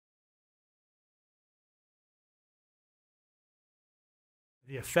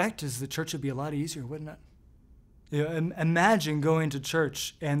The effect is the church would be a lot easier, wouldn't it? You know, imagine going to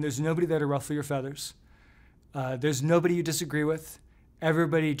church and there's nobody there to ruffle your feathers. There's nobody you disagree with.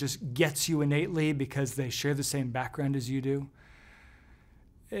 Everybody just gets you innately because they share the same background as you do.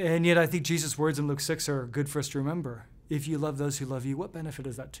 And yet I think Jesus' words in Luke 6 are good for us to remember. If you love those who love you, what benefit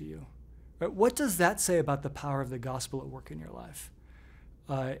is that to you? Right? What does that say about the power of the gospel at work in your life?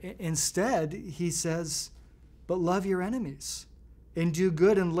 Instead, he says, but love your enemies and do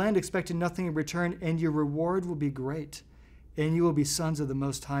good and lend, expecting nothing in return, and your reward will be great. And you will be sons of the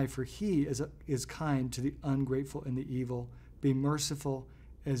Most High, for he is kind to the ungrateful and the evil. Be merciful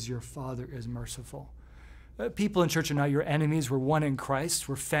as your Father is merciful. People in church are not your enemies. We're one in Christ.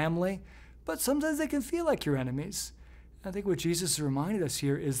 We're family. But sometimes they can feel like your enemies. I think what Jesus has reminded us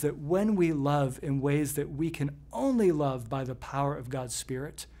here is that when we love in ways that we can only love by the power of God's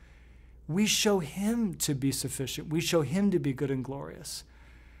Spirit, we show him to be sufficient. We show him to be good and glorious.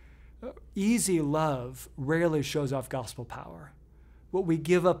 Easy love rarely shows off gospel power. What we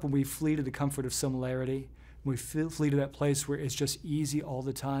give up when we flee to the comfort of similarity, when we flee to that place where it's just easy all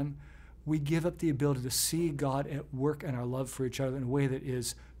the time, we give up the ability to see God at work in our love for each other in a way that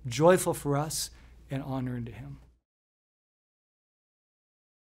is joyful for us and honoring to him.